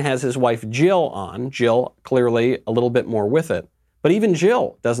Biden has his wife Jill on. Jill, clearly a little bit more with it. But even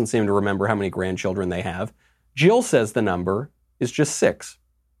Jill doesn't seem to remember how many grandchildren they have. Jill says the number is just 6.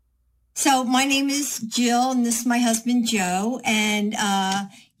 So my name is Jill, and this is my husband, Joe. And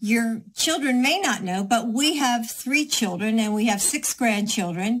your children may not know, but we have 3 children, and we have 6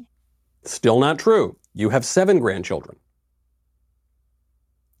 grandchildren. Still not true. You have 7 grandchildren.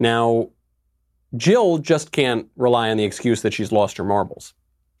 Now, Jill just can't rely on the excuse that she's lost her marbles.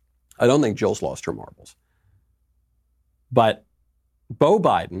 I don't think Jill's lost her marbles. But Beau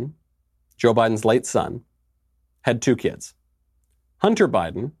Biden, Joe Biden's late son, had 2 kids. Hunter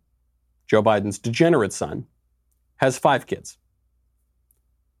Biden, Joe Biden's degenerate son, has 5 kids.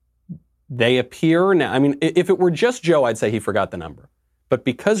 They appear now, I mean, if it were just Joe, I'd say he forgot the number. But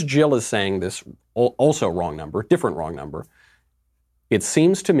because Jill is saying this also wrong number, different wrong number, it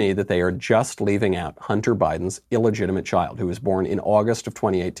seems to me that they are just leaving out Hunter Biden's illegitimate child, who was born in August of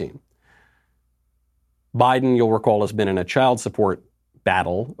 2018. Biden, you'll recall, has been in a child support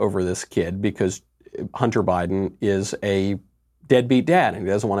battle over this kid because Hunter Biden is a deadbeat dad and he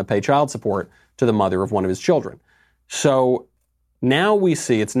doesn't want to pay child support to the mother of one of his children. So now we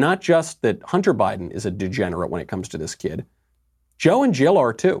see it's not just that Hunter Biden is a degenerate when it comes to this kid. Joe and Jill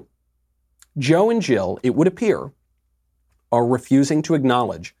are too. Joe and Jill, it would appear, are refusing to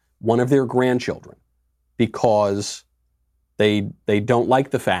acknowledge one of their grandchildren because they don't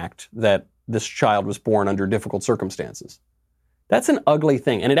like the fact that this child was born under difficult circumstances. That's an ugly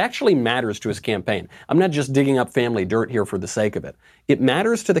thing, and it actually matters to his campaign. I'm not just digging up family dirt here for the sake of it. It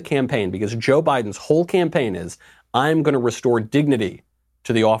matters to the campaign because Joe Biden's whole campaign is, I'm going to restore dignity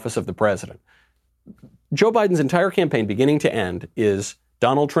to the office of the president. Joe Biden's entire campaign, beginning to end, is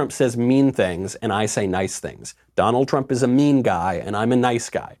Donald Trump says mean things and I say nice things. Donald Trump is a mean guy and I'm a nice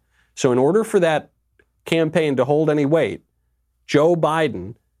guy. So in order for that campaign to hold any weight, Joe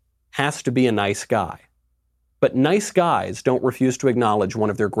Biden has to be a nice guy. But nice guys don't refuse to acknowledge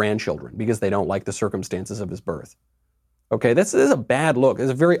one of their grandchildren because they don't like the circumstances of his birth. Okay, this is a bad look. It's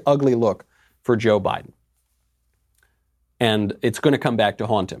a very ugly look for Joe Biden. And it's going to come back to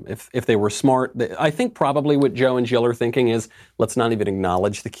haunt him. If they were smart, I think probably what Joe and Jill are thinking is, let's not even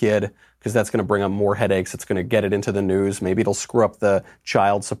acknowledge the kid because that's going to bring up more headaches. It's going to get it into the news. Maybe it'll screw up the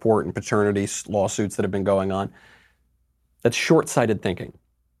child support and paternity lawsuits that have been going on. That's short-sighted thinking.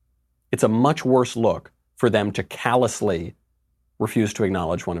 It's a much worse look for them to callously refuse to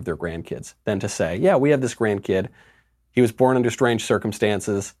acknowledge one of their grandkids than to say, yeah, we have this grandkid. He was born under strange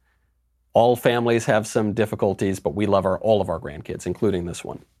circumstances. All families have some difficulties, but we love all of our grandkids, including this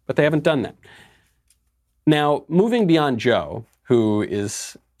one. But they haven't done that. Now, moving beyond Joe, who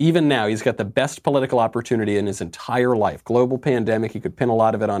is, even now, he's got the best political opportunity in his entire life. Global pandemic, he could pin a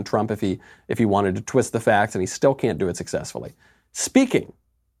lot of it on Trump if he wanted to twist the facts, and he still can't do it successfully. Speaking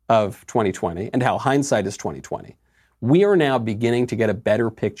of 2020 and how hindsight is 2020, we are now beginning to get a better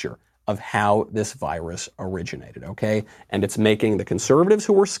picture of how this virus originated, okay? And it's making the conservatives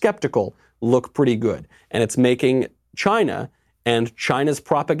who were skeptical look pretty good. And it's making China and China's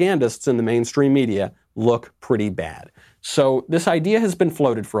propagandists in the mainstream media look pretty bad. So this idea has been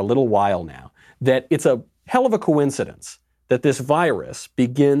floated for a little while now that it's a hell of a coincidence that this virus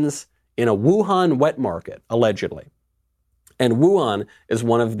begins in a Wuhan wet market, allegedly. And Wuhan is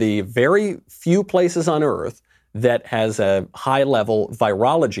one of the very few places on Earth that has a high-level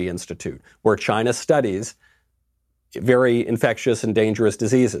virology institute where China studies very infectious and dangerous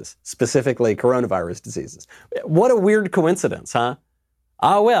diseases, specifically coronavirus diseases. What a weird coincidence, huh?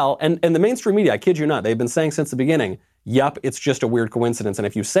 Well, and the mainstream media, I kid you not, they've been saying since the beginning, yup, it's just a weird coincidence. And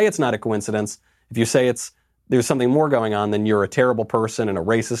if you say it's not a coincidence, if you say there's something more going on, then you're a terrible person and a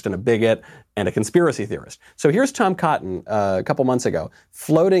racist and a bigot and a conspiracy theorist. So here's Tom Cotton a couple months ago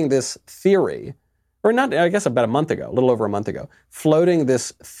floating this theory, or not, I guess about a month ago, a little over a month ago, floating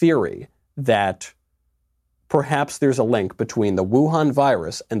this theory that perhaps there's a link between the Wuhan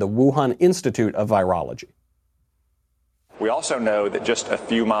virus and the Wuhan Institute of Virology. We also know that just a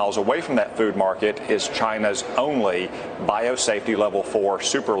few miles away from that food market is China's only biosafety level 4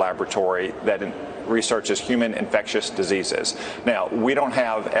 super laboratory that researches human infectious diseases. Now, we don't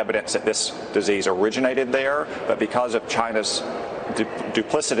have evidence that this disease originated there, but because of China's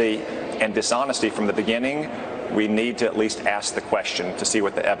duplicity and dishonesty from the beginning, we need to at least ask the question to see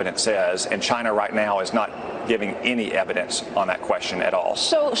what the evidence says. And China right now is not giving any evidence on that question at all.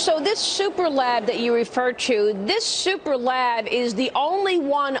 So this super lab that you refer to, this super lab is the only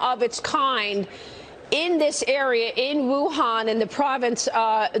one of its kind in this area, in Wuhan, in the province,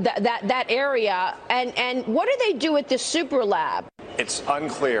 that area. And what do they do at this super lab? It's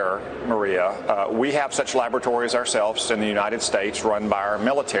unclear, Maria. We have such laboratories ourselves in the United States run by our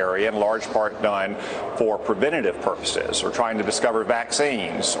military, in large part done for preventative purposes or trying to discover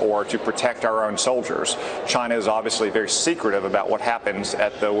vaccines or to protect our own soldiers. China is obviously very secretive about what happens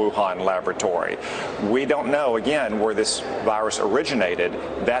at the Wuhan laboratory. We don't know, again, where this virus originated.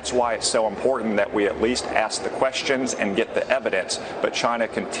 That's why it's so important that we at least ask the questions and get the evidence. But China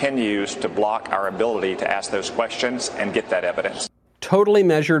continues to block our ability to ask those questions and get that evidence. Totally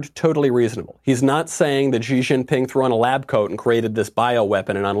measured, totally reasonable. He's not saying that Xi Jinping threw on a lab coat and created this bioweapon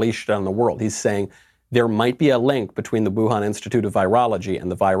and unleashed it on the world. He's saying there might be a link between the Wuhan Institute of Virology and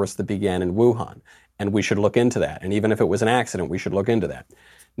the virus that began in Wuhan, and we should look into that. And even if it was an accident, we should look into that.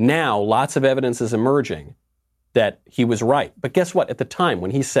 Now, lots of evidence is emerging that he was right. But guess what? At the time,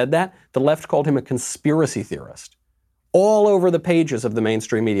 when he said that, the left called him a conspiracy theorist. All over the pages of the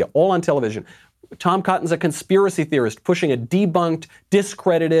mainstream media, all on television. Tom Cotton's a conspiracy theorist pushing a debunked,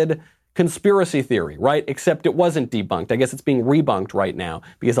 discredited conspiracy theory, right? Except it wasn't debunked. I guess it's being rebunked right now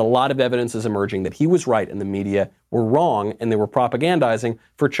because a lot of evidence is emerging that he was right and the media were wrong and they were propagandizing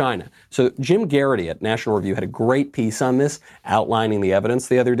for China. So Jim Garrity at National Review had a great piece on this, outlining the evidence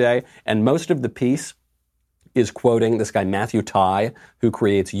the other day, and most of the piece is quoting this guy Matthew Tai, who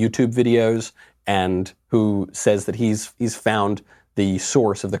creates YouTube videos and who says that he's found the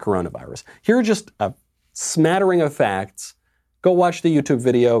source of the coronavirus. Here are just a smattering of facts. Go watch the YouTube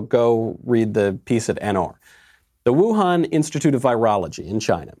video. Go read the piece at NR. The Wuhan Institute of Virology in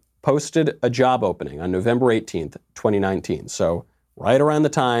China posted a job opening on November 18th, 2019. So right around the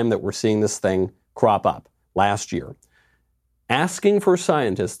time that we're seeing this thing crop up last year, asking for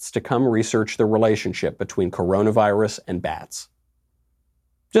scientists to come research the relationship between coronavirus and bats.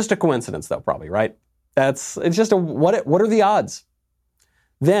 Just a coincidence, though, probably, right? It's just what are the odds?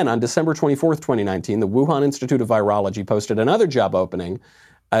 Then, on December 24th, 2019, the Wuhan Institute of Virology posted another job opening.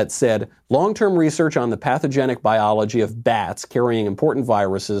 It said, long-term research on the pathogenic biology of bats carrying important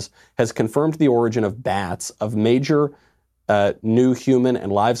viruses has confirmed the origin of bats of major new human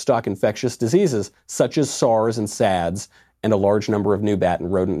and livestock infectious diseases, such as SARS and SADS, and a large number of new bat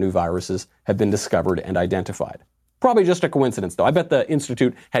and rodent new viruses have been discovered and identified. Probably just a coincidence, though. I bet the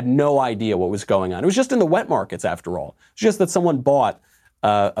Institute had no idea what was going on. It was just in the wet markets, after all. It's just that someone bought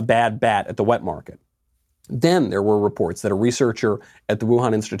a bad bat at the wet market. Then there were reports that a researcher at the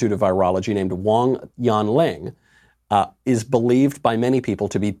Wuhan Institute of Virology named Wang Yanling is believed by many people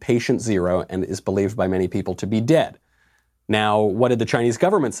to be patient zero and is believed by many people to be dead. Now, what did the Chinese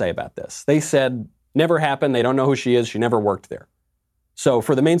government say about this? They said, never happened. They don't know who she is. She never worked there. So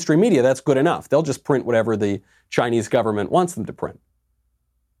for the mainstream media, that's good enough. They'll just print whatever the Chinese government wants them to print.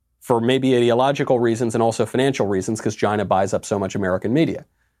 For maybe ideological reasons and also financial reasons, because China buys up so much American media.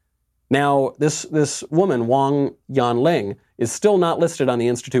 Now, this woman, Wang Yanling, is still not listed on the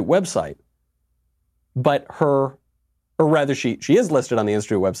Institute website, but she is listed on the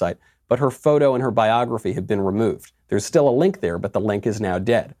Institute website, but her photo and her biography have been removed. There's still a link there, but the link is now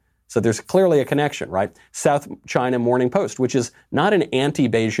dead. So there's clearly a connection, right? South China Morning Post, which is not an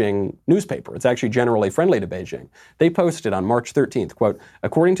anti-Beijing newspaper. It's actually generally friendly to Beijing. They posted on March 13th, quote,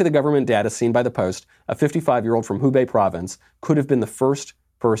 according to the government data seen by the Post, a 55-year-old from Hubei province could have been the first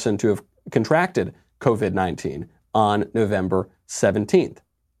person to have contracted COVID-19 on November 17th.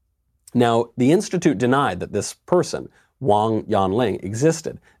 Now, the Institute denied that this person, Wang Yanling,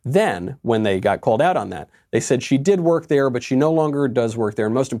 existed. Then, when they got called out on that, they said she did work there, but she no longer does work there.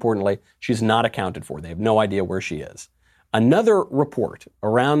 And most importantly, she's not accounted for. They have no idea where she is. Another report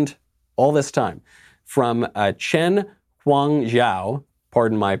around all this time from Chen Huangjiao,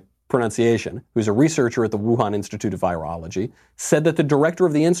 pardon my pronunciation, who's a researcher at the Wuhan Institute of Virology, said that the director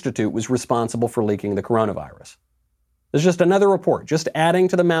of the institute was responsible for leaking the coronavirus. There's just another report, just adding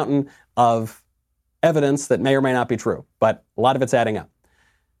to the mountain of evidence that may or may not be true, but a lot of it's adding up.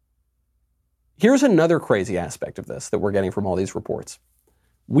 Here's another crazy aspect of this that we're getting from all these reports.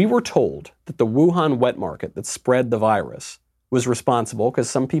 We were told that the Wuhan wet market that spread the virus was responsible because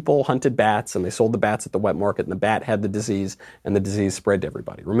some people hunted bats and they sold the bats at the wet market and the bat had the disease and the disease spread to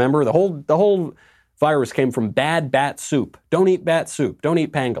everybody. Remember, the whole virus came from bad bat soup. Don't eat bat soup. Don't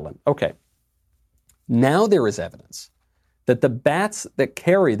eat pangolin. Okay. Now there is evidence that the bats that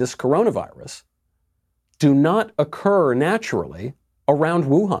carry this coronavirus do not occur naturally around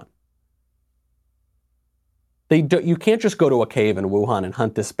Wuhan. You can't just go to a cave in Wuhan and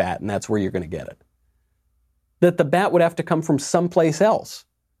hunt this bat and that's where you're going to get it. That the bat would have to come from someplace else,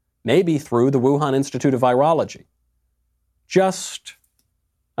 maybe through the Wuhan Institute of Virology. Just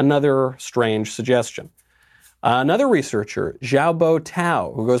another strange suggestion. Another researcher, Xiaobo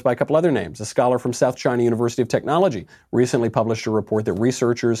Tao, who goes by a couple other names, a scholar from South China University of Technology, recently published a report that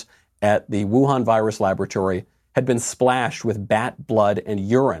researchers at the Wuhan virus laboratory had been splashed with bat blood and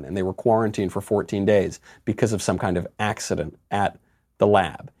urine, and they were quarantined for 14 days because of some kind of accident at the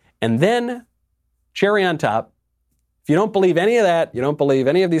lab. And then, cherry on top, if you don't believe any of that, you don't believe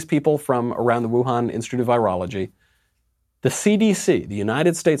any of these people from around the Wuhan Institute of Virology, the CDC, the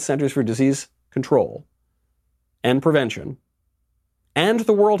United States Centers for Disease Control and Prevention, and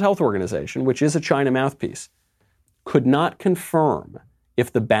the World Health Organization, which is a China mouthpiece, could not confirm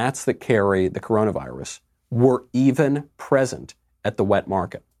if the bats that carry the coronavirus were even present at the wet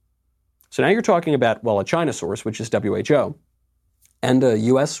market. So now you're talking about, well, a China source, which is WHO, and a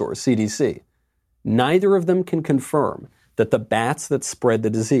U.S. source, CDC. Neither of them can confirm that the bats that spread the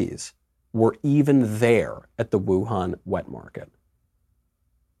disease were even there at the Wuhan wet market.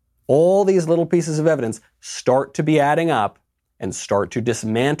 All these little pieces of evidence start to be adding up and start to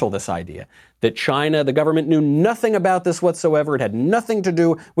dismantle this idea that China, the government, knew nothing about this whatsoever. It had nothing to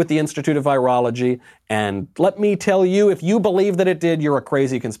do with the Institute of Virology. And let me tell you, if you believe that it did, you're a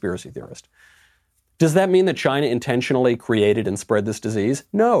crazy conspiracy theorist. Does that mean that China intentionally created and spread this disease?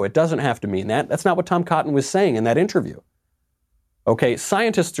 No, it doesn't have to mean that. That's not what Tom Cotton was saying in that interview. Okay,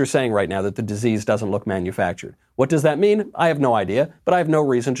 scientists are saying right now that the disease doesn't look manufactured. What does that mean? I have no idea, but I have no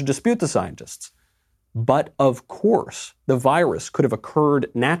reason to dispute the scientists. But of course, the virus could have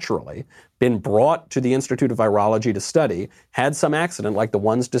occurred naturally, been brought to the Institute of Virology to study, had some accident like the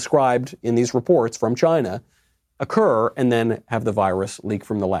ones described in these reports from China occur, and then have the virus leak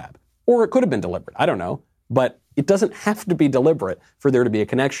from the lab. Or it could have been deliberate. I don't know. But it doesn't have to be deliberate for there to be a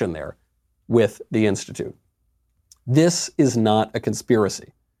connection there with the Institute. This is not a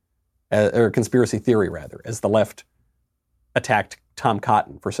conspiracy, or a conspiracy theory, rather, as the left attacked Tom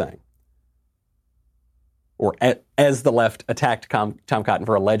Cotton for saying. Or as the left attacked Tom Cotton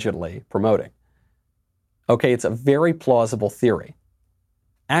for allegedly promoting. Okay, it's a very plausible theory.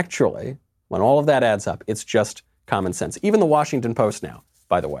 Actually, when all of that adds up, it's just common sense. Even the Washington Post now,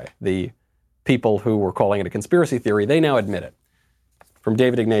 by the way, the people who were calling it a conspiracy theory, they now admit it. From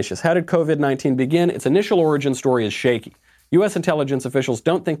David Ignatius, how did COVID-19 begin? Its initial origin story is shaky. U.S. intelligence officials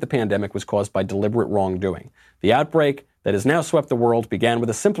don't think the pandemic was caused by deliberate wrongdoing. The outbreak that has now swept the world began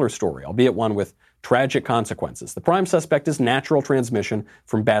with a simpler story, albeit one with tragic consequences. The prime suspect is natural transmission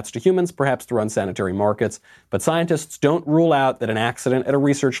from bats to humans, perhaps through unsanitary markets. But scientists don't rule out that an accident at a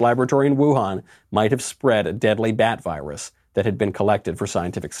research laboratory in Wuhan might have spread a deadly bat virus that had been collected for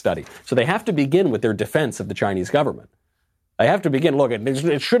scientific study. So they have to begin with their defense of the Chinese government. They have to begin, look,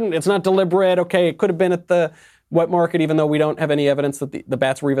 it's not deliberate. Okay, it could have been at the wet market, even though we don't have any evidence that the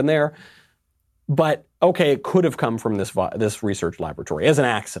bats were even there. But, okay, it could have come from this research laboratory as an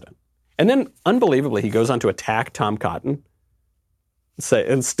accident. And then, unbelievably, he goes on to attack Tom Cotton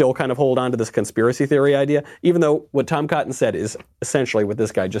and still kind of hold on to this conspiracy theory idea, even though what Tom Cotton said is essentially what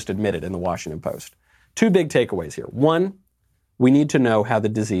this guy just admitted in the Washington Post. Two big takeaways here. One, we need to know how the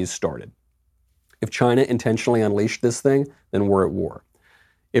disease started. If China intentionally unleashed this thing, then we're at war.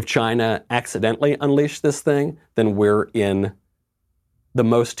 If China accidentally unleashed this thing, then we're in the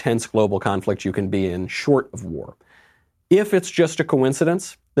most tense global conflict you can be in, short of war. If it's just a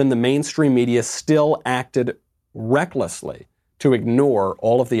coincidence, then the mainstream media still acted recklessly to ignore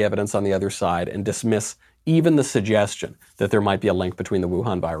all of the evidence on the other side and dismiss even the suggestion that there might be a link between the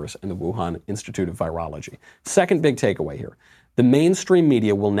Wuhan virus and the Wuhan Institute of Virology. Second big takeaway here. The mainstream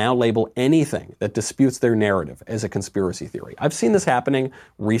media will now label anything that disputes their narrative as a conspiracy theory. I've seen this happening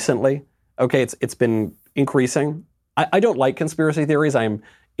recently. Okay, it's been increasing. I don't like conspiracy theories. I'm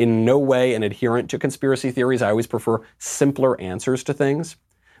in no way an adherent to conspiracy theories. I always prefer simpler answers to things.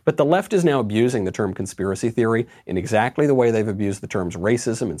 But the left is now abusing the term conspiracy theory in exactly the way they've abused the terms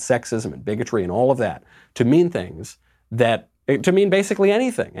racism and sexism and bigotry and all of that to mean to mean basically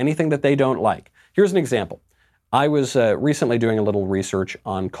anything that they don't like. Here's an example. I was recently doing a little research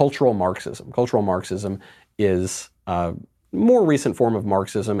on cultural Marxism. Cultural Marxism is a more recent form of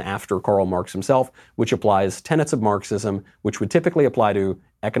Marxism after Karl Marx himself, which applies tenets of Marxism, which would typically apply to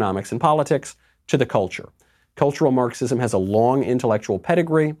economics and politics, to the culture. Cultural Marxism has a long intellectual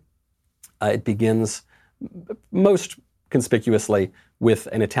pedigree. It begins most conspicuously with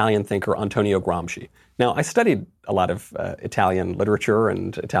an Italian thinker, Antonio Gramsci. Now, I studied a lot of Italian literature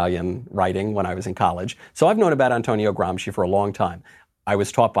and Italian writing when I was in college, so I've known about Antonio Gramsci for a long time. I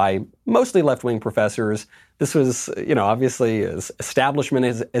was taught by mostly left-wing professors. This was, obviously as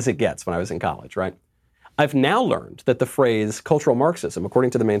establishment as it gets when I was in college, right? I've now learned that the phrase cultural Marxism,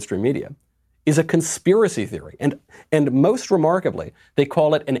 according to the mainstream media, is a conspiracy theory. And most remarkably, they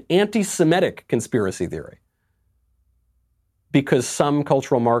call it an anti-Semitic conspiracy theory. because some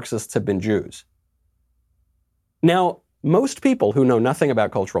cultural Marxists have been Jews. Now, most people who know nothing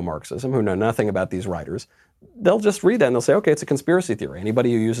about cultural Marxism, who know nothing about these writers, they'll just read that and they'll say, okay, it's a conspiracy theory.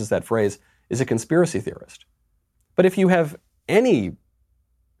 Anybody who uses that phrase is a conspiracy theorist. But if you have any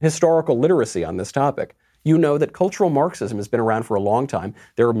historical literacy on this topic, you know that cultural Marxism has been around for a long time.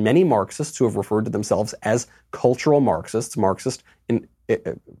 There are many Marxists who have referred to themselves as cultural Marxists, who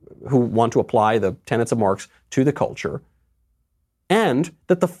want to apply the tenets of Marx to the culture, and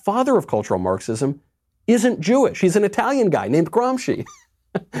that the father of cultural Marxism isn't Jewish. He's an Italian guy named Gramsci.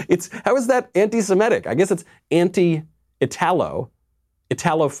 How is that anti-Semitic? I guess it's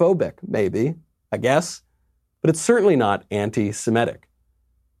Italophobic, maybe, I guess, but it's certainly not anti-Semitic.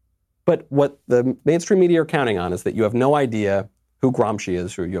 But what the mainstream media are counting on is that you have no idea who Gramsci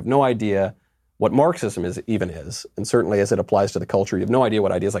is, or you have no idea what Marxism is, and certainly as it applies to the culture, you have no idea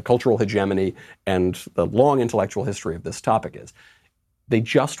what ideas like cultural hegemony and the long intellectual history of this topic is. They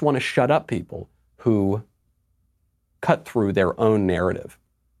just want to shut up people who cut through their own narrative.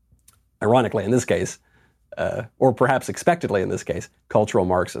 Ironically, in this case, or perhaps expectedly in this case, cultural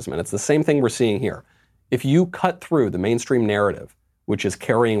Marxism. And it's the same thing we're seeing here. If you cut through the mainstream narrative, which is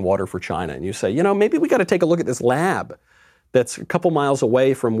carrying water for China, and you say, maybe we got to take a look at this lab that's a couple miles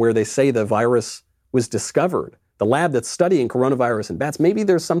away from where they say the virus was discovered, the lab that's studying coronavirus in bats, maybe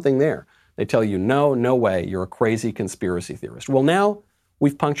there's something there. They tell you, no way, you're a crazy conspiracy theorist. Well, now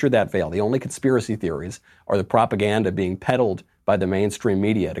we've punctured that veil. The only conspiracy theories are the propaganda being peddled by the mainstream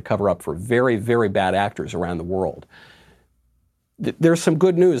media to cover up for very, very bad actors around the world. There's some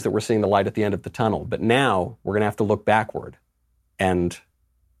good news that we're seeing the light at the end of the tunnel, but now we're going to have to look backward and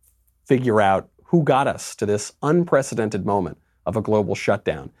figure out who got us to this unprecedented moment of a global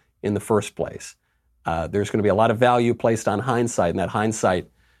shutdown in the first place. There's going to be a lot of value placed on hindsight, and that hindsight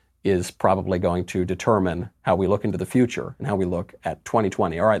is probably going to determine how we look into the future and how we look at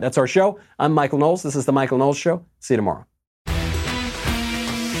 2020. All right, that's our show. I'm Michael Knowles. This is The Michael Knowles Show. See you tomorrow.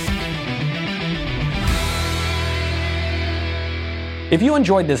 If you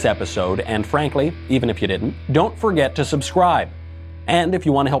enjoyed this episode, and frankly, even if you didn't, don't forget to subscribe. And if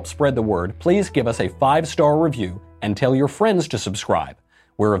you want to help spread the word, please give us a 5-star review and tell your friends to subscribe.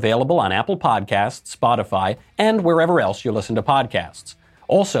 We're available on Apple Podcasts, Spotify, and wherever else you listen to podcasts.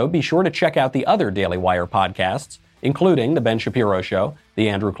 Also, be sure to check out the other Daily Wire podcasts, including The Ben Shapiro Show, The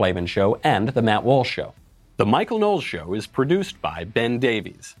Andrew Klavan Show, and The Matt Walsh Show. The Michael Knowles Show is produced by Ben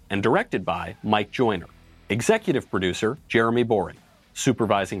Davies and directed by Mike Joyner. Executive producer, Jeremy Boring.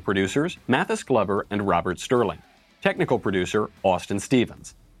 Supervising producers, Mathis Glover and Robert Sterling. Technical producer, Austin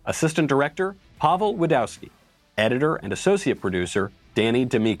Stevens. Assistant director, Pavel Wadowski. Editor and associate producer, Danny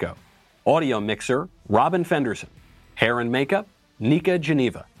D'Amico. Audio mixer, Robin Fenderson. Hair and makeup, Nika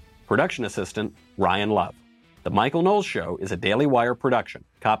Geneva. Production assistant, Ryan Love. The Michael Knowles Show is a Daily Wire production.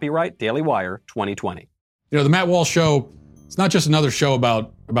 Copyright Daily Wire 2020. The Matt Walsh Show, it's not just another show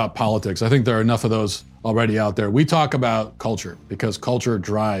about politics. I think there are enough of those already out there. We talk about culture because culture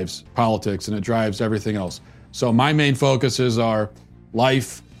drives politics and it drives everything else. So my main focuses are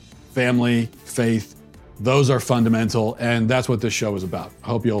life, family, faith. Those are fundamental, and that's what this show is about. I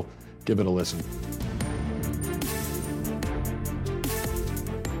hope you'll give it a listen.